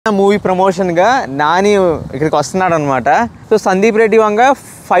Movie ప్రమోషన్గా Nani ఇక్కడికి వస్తున్నాడు అనమాట. సో సందీప్ రెడ్డి వంగ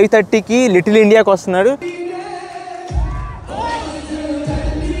 5:30కి లిటిల్ ఇండియాకి వస్తున్నాడు.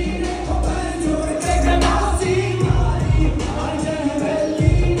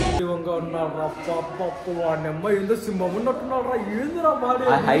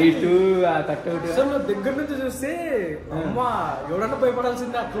 దగ్గర నుంచి చూస్తే అమ్మా ఎవడన్నా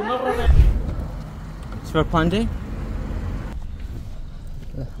భయపడాల్సిందే అట్లున్నాడు. Pande?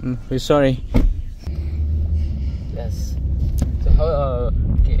 I'm sorry. Yes. So how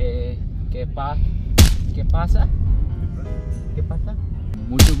 ¿qué pasa? ¿Qué pasa?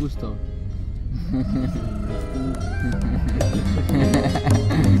 Mucho gusto.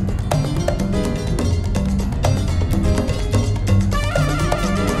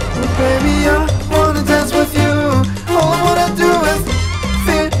 Baby, I wanna dance with you. All I wanna do is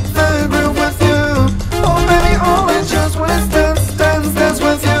feel the groove with you. Oh baby, all I just wanna is dance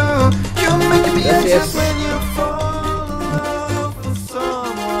with you. You're making me anxious when you fall in love with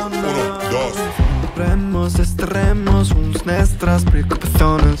someone else. Desterremos nuestras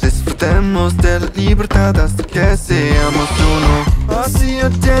preocupaciones. Disfrutemos de la libertad hasta que seamos uno. I see you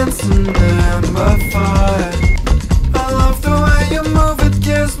dancing in my fire. I love the way you move, it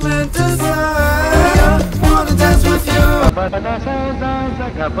gives me desire. I wanna dance with you.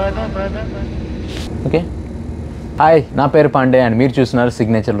 Okay hi, నా పేరు Pandey and మీరు చూస్తున్నారు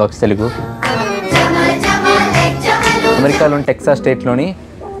signature blogs Telugu. అమెరికాలోని Texas స్టేట్లోని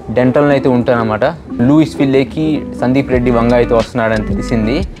డెంటన్లో అయితే ఉంటానన్నమాట. లూయిస్విల్లేకి సందీప్ రెడ్డి వంగ అయితే వస్తున్నాడని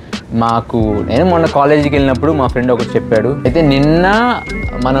తెలిసింది మాకు. నేను మొన్న కాలేజీకి వెళ్ళినప్పుడు మా ఫ్రెండ్ ఒకటి చెప్పాడు. అయితే నిన్న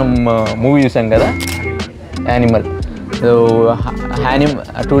మనం మూవీ చూసాం కదా animal. So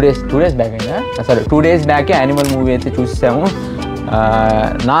two days back అయినా సారీ 2 days బ్యాకే యానిమల్ మూవీ అయితే చూసాము.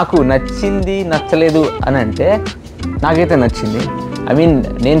 నాకు నచ్చింది నచ్చలేదు అని అంటే నాకైతే నచ్చింది. ఐ మీన్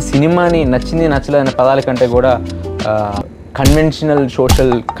నేను సినిమాని నచ్చింది నచ్చలేదు అనే పదాల కంటే కూడా కన్వెన్షనల్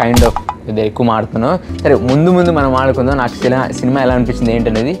సోషల్ కైండ్ ఆఫ్ ఇది ఎక్కువ మాడుతున్నాను. సరే ముందు మనం ఆడుకుందాం నాకు సినిమా ఎలా అనిపించింది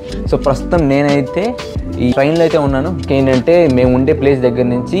ఏంటనేది. సో ప్రస్తుతం నేనైతే ఈ ట్రైన్లో అయితే ఉన్నాను. ఏంటంటే మేము ఉండే ప్లేస్ దగ్గర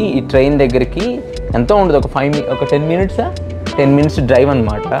నుంచి ఈ ట్రైన్ దగ్గరికి ఎంతో ఉండదు, ఒక 10 minutes డ్రైవ్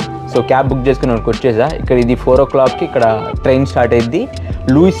అనమాట. సో క్యాబ్ బుక్ చేసుకుని వాళ్ళకి వచ్చేసా. ఇక్కడ ఇది 4 o'clockకి ఇక్కడ ట్రైన్ స్టార్ట్ అయ్యింది.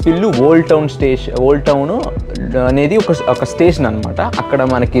 లూయిస్విల్ ఓల్డ్ టౌన్ అనేది ఒక స్టేషన్ అనమాట. అక్కడ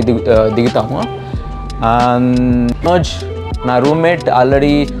మనకి దిగుతాము. మనోజ్ నా రూమ్మేట్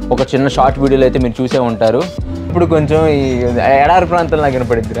ఆల్రెడీ ఒక చిన్న షార్ట్ వీడియోలో అయితే మీరు చూసే ఉంటారు. ఇప్పుడు కొంచెం ఈ ఎడారి ప్రాంతంలో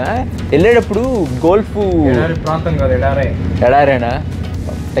కనపడిద్దిరా. వెళ్ళేటప్పుడు గోల్ఫ్ ప్రాంతం కాదు ఎడారేనా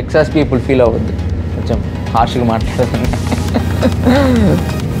టెక్సాస్ పీపుల్ ఫీల్ అవ్వద్దు, కొంచెం హార్ష్గా మాట్లాడుతుంది.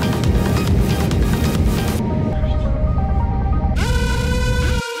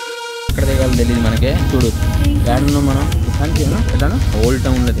 ఎక్కడ దిగాలో తెలియదు మనకే. చూడు ఎక్కడున్నాం మనం, ఎట్లానా ఓల్డ్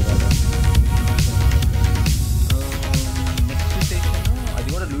టౌన్లో దిగాలి. నెక్స్ట్ స్టేషన్ అది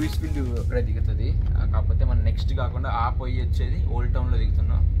కూడా లూయిస్విల్ అక్కడే దిగుతుంది. కాకపోతే మనం నెక్స్ట్ కాకుండా ఆ పోయి వచ్చేది ఓల్డ్ టౌన్లో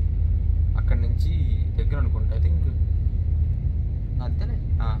దిగుతున్నాం. అక్కడి నుంచి దగ్గర అనుకుంటా ఐ థింక్ అంతేనే.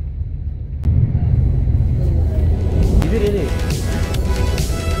 ఇది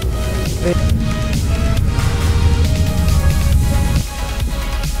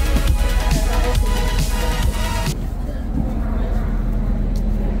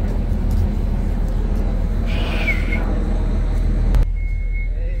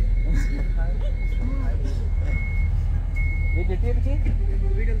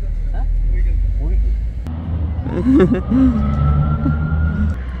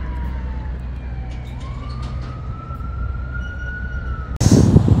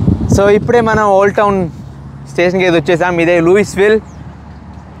సో ఇప్పుడే మనం ఓల్డ్ టౌన్ స్టేషన్కి ఏది వచ్చేసాం. ఇదే లూయిస్విల్.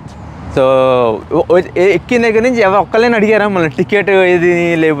 సో ఎక్కిన దగ్గర నుంచి ఎవరు ఒక్కళ్ళని అడిగారా మన టికెట్ ఏది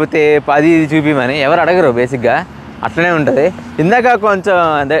లేకపోతే అది ఇది చూపిమని. ఎవరు అడగరు బేసిక్గా, అట్లనే ఉంటుంది. ఇందాక కొంచెం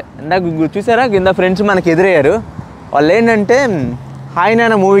ఇందాక చూసారా కింద ఫ్రెండ్స్ మనకి ఎదురయ్యారు. వాళ్ళు ఏంటంటే హాయ్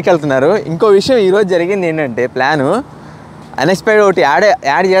నాన్న మూవీకి వెళ్తున్నారు. ఇంకో విషయం ఈరోజు జరిగింది ఏంటంటే ప్లాను అన్ఎక్స్పెక్టెడ్ ఒకటి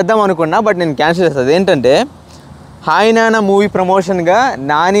యాడ్ చేద్దాం అనుకున్నా, బట్ నేను క్యాన్సిల్ చేస్తాను. ఏంటంటే హాయ్ నాన్న మూవీ ప్రమోషన్గా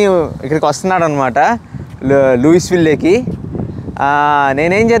నాని ఇక్కడికి వస్తున్నాడు అనమాట లూయిస్విల్లేకి.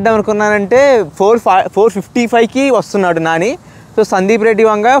 నేనేం చేద్దాం అనుకున్నానంటే 4:55కి వస్తున్నాడు నాని. సో సందీప్ రెడ్డి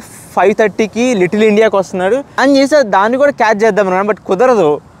వంగ 5:30కి లిటిల్ ఇండియాకి వస్తున్నాడు అని చేస్తే దాన్ని కూడా క్యాచ్ చేద్దాం అనుకున్నాను, బట్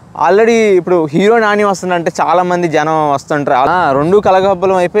కుదరదు. ఆల్రెడీ ఇప్పుడు హీరో నాని వస్తుందంటే చాలామంది జనం వస్తుంటారు. రెండు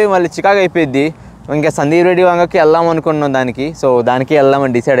కలగబ్బలం అయిపోయి మళ్ళీ చికాకు అయిపోయింది. ఇంకా సందీప్ రెడ్డి వంగకి వెళ్దాం అనుకున్నాం దానికి. సో దానికి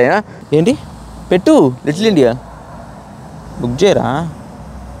వెళ్దామని డిసైడ్ అయ్యా. ఏంటి పెట్టు లిటిల్ ఇండియా బుక్ చేయరా?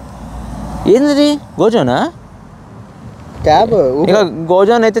 ఏంది గోజోనా క్యాబ్? ఇక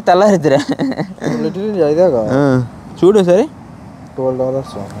గోజోన్ అయితే తెల్లారిద్దిరా. లిటిల్ ఇండియా ఇదేగా చూడు సరే.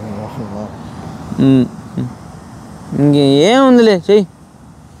 $12. ఇంకేముందిలే చెయ్యి.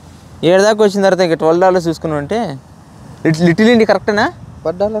 7 దాకా వచ్చిన తర్వాత ఇక $12 చూసుకున్నావు అంటే లిటిల్ ఇండి కరెక్టేనా?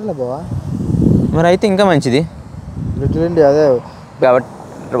 $10 బావా. మరి అయితే ఇంకా మంచిది. లిటిల్ ఇండి అదే కాబట్టి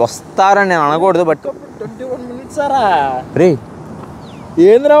వస్తారని నేను అనకూడదు, బట్ 21 minutes సారా రే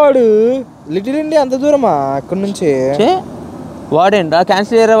ఏంద్రా వాడు. లిటిల్ ఇండి అంత దూరమా అక్కడ నుంచి? వాడేంట్రా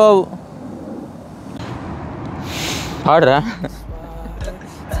క్యాన్సిల్ చేయరా బాబు. ఆడరా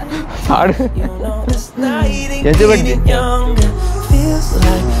ఆడు. ఎంత పడింది?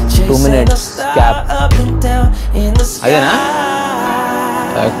 2 minutes క్యాప్. అదేనా?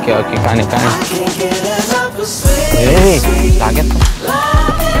 ఓకే ఓకే కానీ తాగేస్తాం.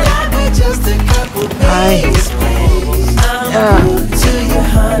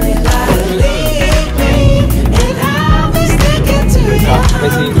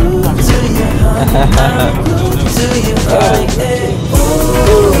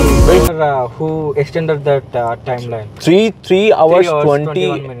 Who extended that timeline? 3 hours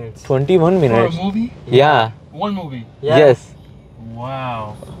 21 minutes. 21 minutes. For a movie? Yeah. One movie. Yes. Wow.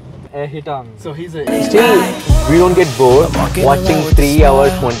 A hit on. So he's a Still, we don't get bored watching 3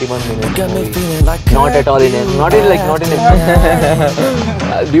 hours 21 minutes movie. Not at all in it. Not in like not in it.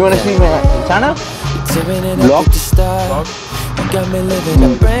 Do you want to see my channel? Vlog.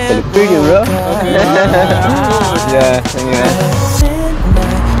 Celebrity, bro. Yeah. Anyway.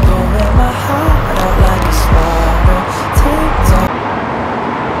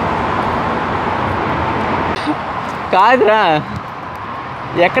 కాదురా,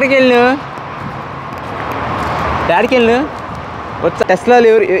 ఎక్కడికి వెళ్ళు? డాడీకి వెళ్ళు. వచ్చా టెస్లాలు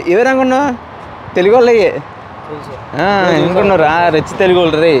ఎవరు అనుకున్నావు? తెలుగు వాళ్ళే అనుకున్నారా? రిచ్ తెలుగు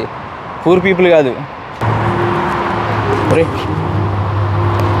వాళ్ళు రే, పూర్ పీపుల్ కాదు రే.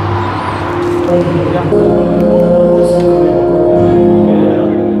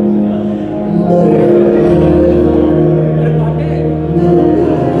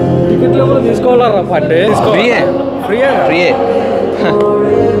 టికెట్లు కూడా తీసుకోవాలరా పండే? ఫ్రీయే ఫ్రీయే.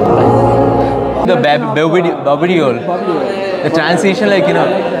 The Babidi-ol. The transition, like, you know,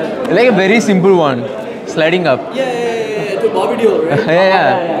 like a very simple one, sliding up. Yeah, Babidi-ol, right? Yeah.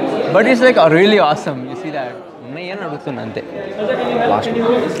 But it's like really awesome. You see that? నేను అడుగుతున్నా అంతే.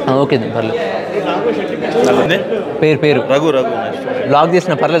 ఓకే పర్లేదు. పేరు రఘు బ్లాగ్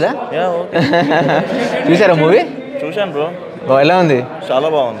చేసిన పర్లేదా? చూసారా మూవీ? చూశాను బ్రో. ఎలా ఉంది? చాలా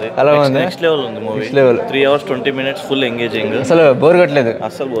బాగుంది. నెక్స్ట్ లెవెల్ ఉంది movie. 3 hours 20 minutes full engaging. అసలు బోర్ కొట్టలేదు.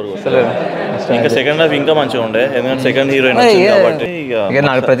 అసలు బోర్ కొట్టలేదు. ఇంకా సెకండ్ హాఫ్ ఇంకా మంచిగా ఉండే, ఎందుకంటే సెకండ్ హీరోయిన్ వచ్చింది కాబట్టి.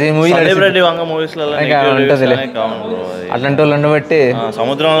 నాకు ప్రతి మూవీ సందీప్ రెడ్డి వంగ మూవీస్ అట్లాంటి వాళ్ళు ఉండబట్టి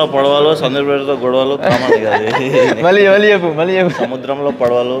సముద్రంలో పడవలు సందీప్ రెడ్డితో గొడవలు కామన్ కాదు. మళ్ళీ చెప్పు. సముద్రంలో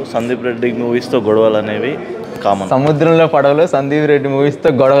పడవలు సందీప్ రెడ్డి మూవీస్ తో గొడవలు అనేవి కామన్. సముద్రంలో పడవలు సందీప్ రెడ్డి మూవీస్ తో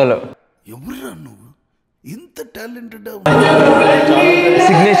గొడవలు. ఇంత talented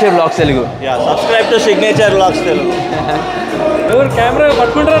signature blogs Telugu. Subscribe to signature blogs Telugu. ఎవరు కెమెరా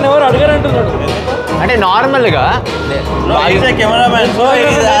పట్టుకుంటారని ఎవరు అడగారంటున్నాడు. అంటే నార్మల్గా కెమెరామెన్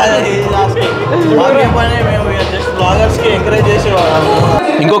ఎంకరేజ్ చేసేవాడు.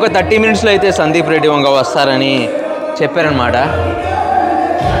 ఇంకొక 30 minutesలో అయితే సందీప్ రెడ్డి వంగ వస్తారని చెప్పారనమాట.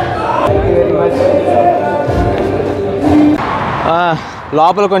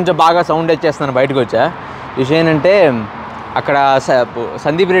 లోపల కొంచెం బాగా సౌండ్ వచ్చేస్తున్నాను, బయటకు వచ్చా. విషయం ఏంటంటే అక్కడ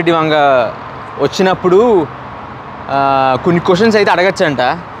సందీప్ రెడ్డి వంగ వచ్చినప్పుడు కొన్ని క్వశ్చన్స్ అయితే అడగచ్చంట.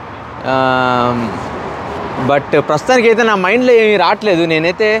 బట్ ప్రస్తుతానికి అయితే నా మైండ్లో ఏమీ రావట్లేదు.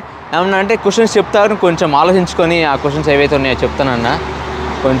 నేనైతే ఏమన్నా అంటే క్వశ్చన్స్ చెప్తాను, కొంచెం ఆలోచించుకొని ఆ క్వశ్చన్స్ ఏవైతే ఉన్నాయో చెప్తానన్నా,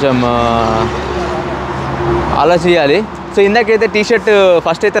 కొంచెం ఆలోచించాలి. సో ఇందాకైతే టీషర్ట్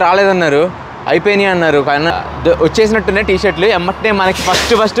ఫస్ట్ అయితే రాలేదన్నారు, అయిపోయినాయి అన్నారు. కానీ వచ్చేసినట్టునే టీషర్ట్లు ఎమ్మటే మనకి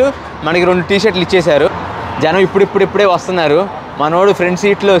ఫస్ట్ మనకి 2 టీషర్ట్లు ఇచ్చేశారు. జనం ఇప్పుడే వస్తున్నారు. మనోడు ఫ్రంట్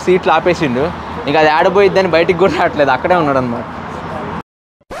సీట్లు ఆపేసిండు. ఇంకా అది ఆడబోయిద్దని బయటికి కూడా రావట్లేదు, అక్కడే ఉన్నాడు అన్నమాట.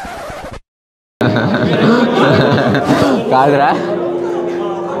 కాదురా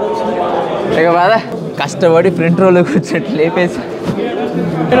ఇక బాధ కష్టపడి ఫ్రంట్ రోలో కూర్చోట్లు లేపేసి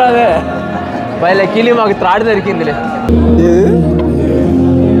అదే బై లక్కీలీ మాకు త్రాడ్ దొరికిందిలే.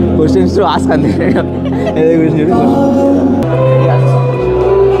 క్వశ్చన్స్ టు ఆస్క్ అంతే.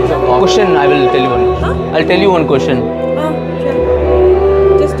 Question, I will tell you one. I'll tell you one question. Sure.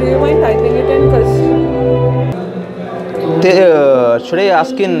 Just do you mind typing it in? Cause should I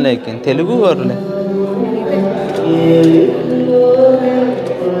ask in like in Telugu or like?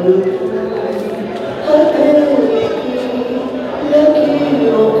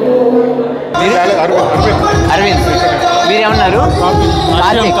 Arvind మీరు ఏమన్నారు?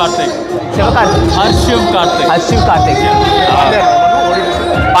 కార్తిక్. హర్షివ్ కార్తిక్.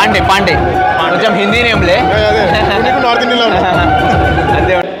 పాండే పాండే కొంచెం Hindi నేమ్లే north ఇండియన్లో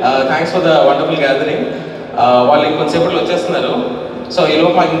అంతే. Thanks for the wonderful gathering. వాళ్ళు ఇంకొంచెంసేపట్లో వచ్చేస్తున్నారు. So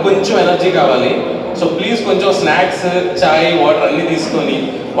ఈలోపు మాకు ఇంకొంచెం energy కావాలి. సో ప్లీజ్ కొంచెం స్నాక్స్, చాయ్, వాటర్ అన్నీ తీసుకొని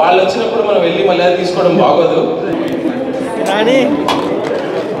వాళ్ళు వచ్చినప్పుడు మనం వెళ్ళి మళ్ళీ అది తీసుకోవడం బాగోదు. కానీ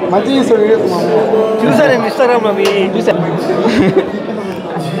మంచి చూసాను ఇన్స్టాగ్రామ్లో చూసాను.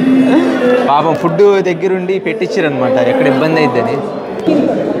 పాపం ఫుడ్ దగ్గరుండి పెట్టించారు అనమాట, ఎక్కడ ఇబ్బంది అయిద్దని.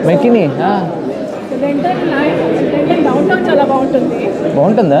 మెకిని డౌన్ చాలా బాగుంటుంది.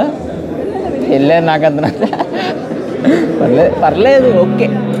 బాగుంటుందా? వెళ్ళారు నాకు అంత పర్లేదు పర్లేదు okay.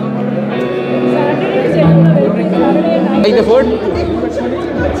 Like the food,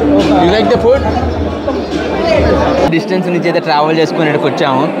 you like the food. Distance నుంచి అయితే ట్రావెల్ చేసుకుని ఇక్కడికి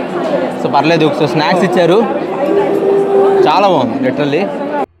వచ్చాము. సో పర్లేదు. సో స్నాక్స్ ఇచ్చారు, చాలా బాగుంది literally.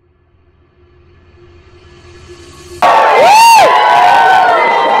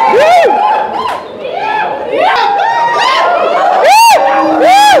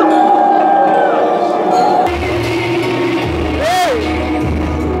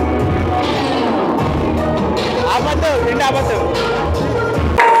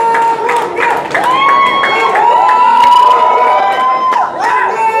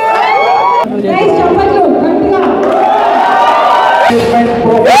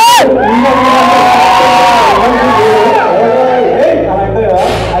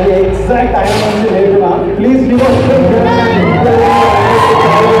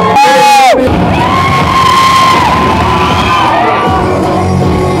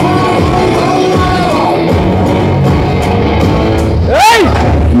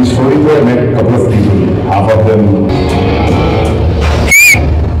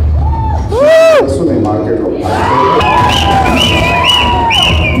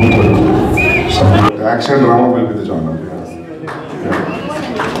 Action drama will be the genre.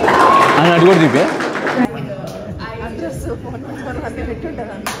 అని అటు కూడా చూపే.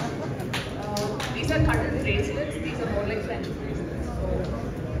 These are cotton bracelets. These are more like French bracelets.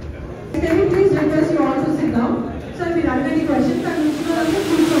 Can we please request you all to sit down? So if you have any questions, I will answer.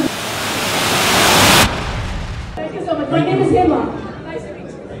 Thank you so much. My name is Hema. Nice to meet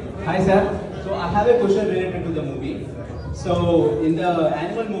you. Hi sir. So I have a question related to the movie. So in the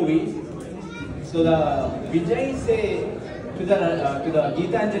animal movie, so the Vijay say to the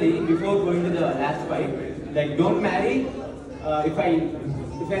geethanjali before going to the last fight, like don't marry if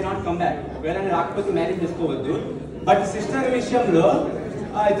I not come back. Whereas రాకపోతే marriage చేసుకోవద్దు. But sister విషయంలో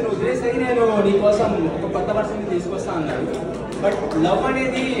ఇతను వదిలేసరి నేను నీ కోసం ఒక కొత్త person తీసుకొస్తా అన్నాడు. బట్ లవ్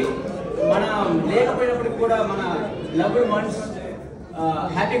అనేది మన లేకపోయినప్పటికి కూడా మన లవ్డ్ వన్స్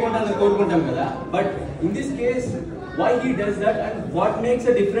హ్యాపీగా ఉండాలని కోరుకుంటాం కదా. But in this case why he does that and what makes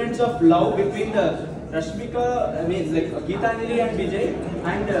a difference of love between the Rashmika, I mean like Geethanjali and Vijay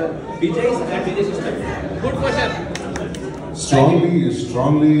and Vijay's and Vijay's sister? Good question.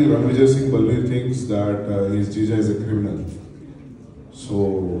 Strongly Ranbir Singh Balbir thinks that his Jija is a criminal. So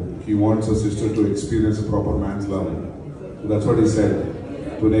he wants a sister to experience a proper man's love. So that's what he said.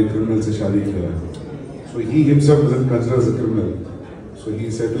 Tune criminal se shaadi kiya. So he himself doesn't consider as a criminal. So he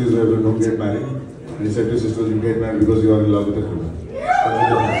said to his wife, don't get married. And he said to his sister, you get married because you are in love with a criminal.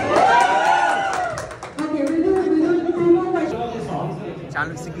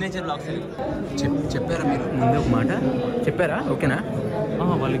 చాలా signature blogs చెప్పారా మీరు ముందు ఒక మాట చెప్పారా? ఓకేనా?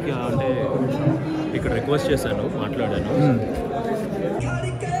 వాళ్ళకి అంటే ఇక్కడ రిక్వెస్ట్ చేశాను, మాట్లాడాను.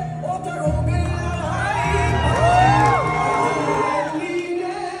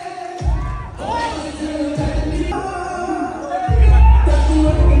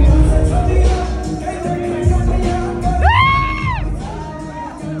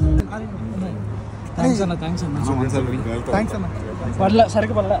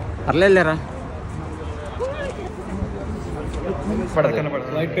 పర్లేదులేరా.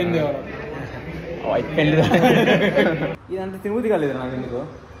 వైట్ పెన్ ఇదంతా తిరుగుతుంది కాలేదు నాకు ఎందుకు.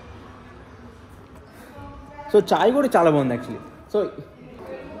 సో చాయ్ కూడా చాలా బాగుంది యాక్చువల్లీ.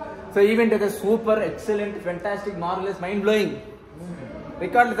 సో ఈవెంట్ అయితే super, excellent, fantastic, marvellous, mind blowing,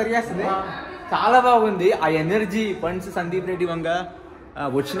 రికార్డులు తిరిగేస్తుంది. చాలా బాగుంది. ఆ ఎనర్జీ పంచ్ సందీప్ రెడ్డి వంగ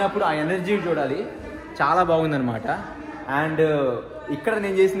వచ్చినప్పుడు ఆ ఎనర్జీ చూడాలి. చాలా బాగుందనమాట. అండ్ ఇక్కడ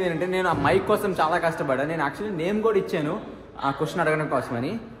నేను చేసింది ఏంటంటే, నేను ఆ మైక్ కోసం చాలా కష్టపడ్డా. నేను యాక్చువల్లీ నేమ్ కూడా ఇచ్చాను ఆ క్వశ్చన్ అడగడం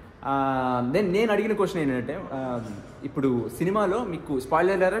కోసమని. నేను అడిగిన క్వశ్చన్ ఏంటంటే, ఇప్పుడు సినిమాలో మీకు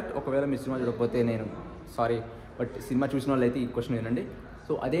స్పాయిలర్ అలర్ట్, ఒకవేళ మీ సినిమా చూడకపోతే నేను సారీ, బట్ సినిమా చూసిన వాళ్ళు అయితే ఈ క్వశ్చన్ వినండి.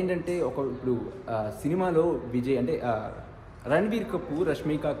 సో అదేంటంటే, ఇప్పుడు సినిమాలో విజయ్ అంటే రణబీర్ కపూర్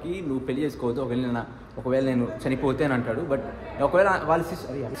రష్మికకి నువ్వు పెళ్లి చేసుకోవద్దు ఒకవేళ నేను చనిపోతే అని అంటాడు. బట్ ఒకవేళ వాళ్ళ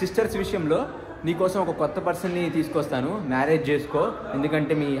సిస్టర్స్ విషయంలో నీకోసం ఒక కొత్త పర్సన్ని తీసుకొస్తాను, మ్యారేజ్ చేసుకో,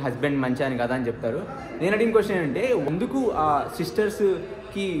 ఎందుకంటే మీ హస్బెండ్ మంచి అని కదా అని చెప్తారు. నేను అడిగిన క్వశ్చన్ ఏంటంటే, ఎందుకు ఆ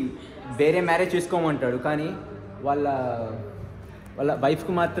సిస్టర్స్కి వేరే మ్యారేజ్ చేసుకోమంటాడు, కానీ వాళ్ళ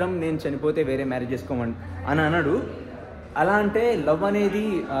వైఫ్కి మాత్రం నేను చనిపోతే వేరే మ్యారేజ్ చేసుకోమని అని అన్నాడు. అలా అంటే లవ్ అనేది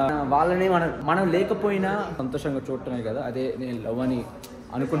వాళ్ళని మనం లేకపోయినా సంతోషంగా చూడటమే కదా, అదే నేను లవ్ అని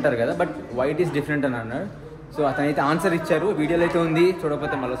అనుకుంటారు కదా, బట్ వైట్ ఈస్ డిఫరెంట్ అని అన్నాడు. సో అతనైతే ఆన్సర్ ఇచ్చారు, వీడియోలో అయితే ఉంది,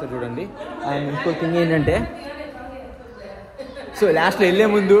 చూడకపోతే మరోసారి చూడండి. అండ్ ఇంకో థింగ్ ఏంటంటే, సో లాస్ట్లో వెళ్ళే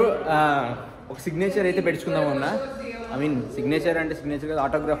ముందు ఒక సిగ్నేచర్ అయితే పెట్టుకుందాం అన్నా. ఐ మీన్ సిగ్నేచర్ అంటే సిగ్నేచర్ కదా,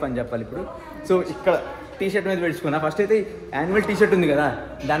 ఆటోగ్రాఫ్ అని చెప్పాలి ఇప్పుడు. సో ఇక్కడ టీషర్ట్ మీద పెట్టుకున్నా. ఫస్ట్ అయితే యాన్యువల్ టీషర్ట్ ఉంది కదా,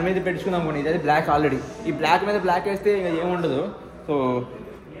 దాని మీద పెట్టుకుందాం అనుకోండి. ఇది బ్లాక్ ఆల్రెడీ, ఈ బ్లాక్ మీద బ్లాక్ వేస్తే ఏముండదు. సో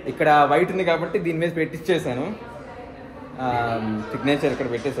ఇక్కడ వైట్ ఉంది కాబట్టి దీని మీద పెట్టించేసాను. సిగ్నేచర్ ఇక్కడ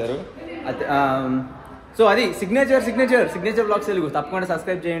పెట్టేశారు. సో అది సిగ్నేచర్ బ్లాగ్స్ తెలుగు తప్పకుండా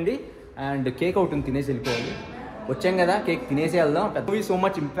సబ్స్క్రైబ్ చేయండి. అండ్ కేక్ అవుట్ ఉంది, తినేసి వెళ్ళిపోవాలి. వచ్చాం కదా, కేక్ తినేసి వెళ్దాం. Movie so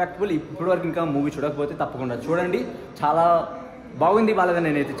much impactful. ఇప్పటివరకు ఇంకా మూవీ చూడకపోతే తప్పకుండా చూడండి. చాలా బాగుంది, బాలేదని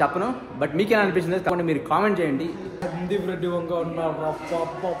నేనైతే చెప్పను, బట్ మీకేనా అనిపించింది తప్పకుండా మీరు కామెంట్ చేయండి. సందీప్ రెడ్డి వంగ ఉన్నారా,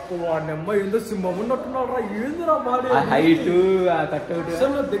 వాడినమ్మ ఏందో సింహం ఉన్నట్టున్నారా, ఏందిరా హైట్ కట్అవుట్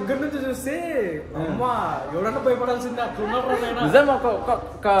దగ్గర నుంచి చూస్తే అమ్మా ఎవడన్నా భయపడాల్సిందే అట్లున్నారా. నిజం,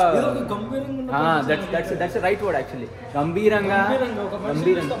 గంభీరంగా రైట్ వర్డ్ యాక్చువల్లీ, గంభీరంగా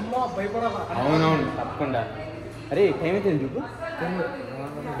భయపడాలా. అవునవును తప్పకుండా. అరే టైం అయితే చూపు,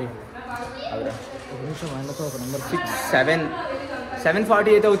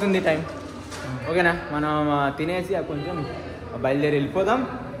 7:40 అయితే అవుతుంది టైం. ఓకేనా, మనం తినేసి కొంచెం బయలుదేరి వెళ్ళిపోదాం.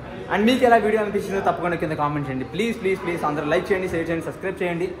 అండ్ మీకు ఎలా వీడియో అనిపించిందో తప్పకుండా కింద కామెంట్ చేయండి. ప్లీజ్ అందరూ లైక్ చేయండి, షేర్ చేయండి, సబ్స్క్రైబ్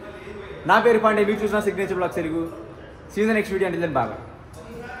చేయండి. నా పేరు పాండే, మీరు చూసిన signature blogs Telugu. See the next video. అంటే బాగా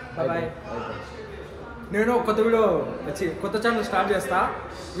బాయ్. నేను కొత్త వీడియో కొత్త ఛానల్ స్టార్ట్ చేస్తా.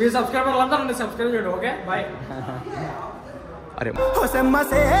 మీరు సబ్స్క్రైబర్లు అందరూ సబ్స్క్రైబ్ చేయండి. Okay bye. అరే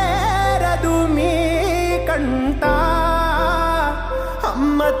సేరదు మీ కంట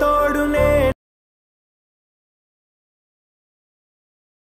అమ్మతో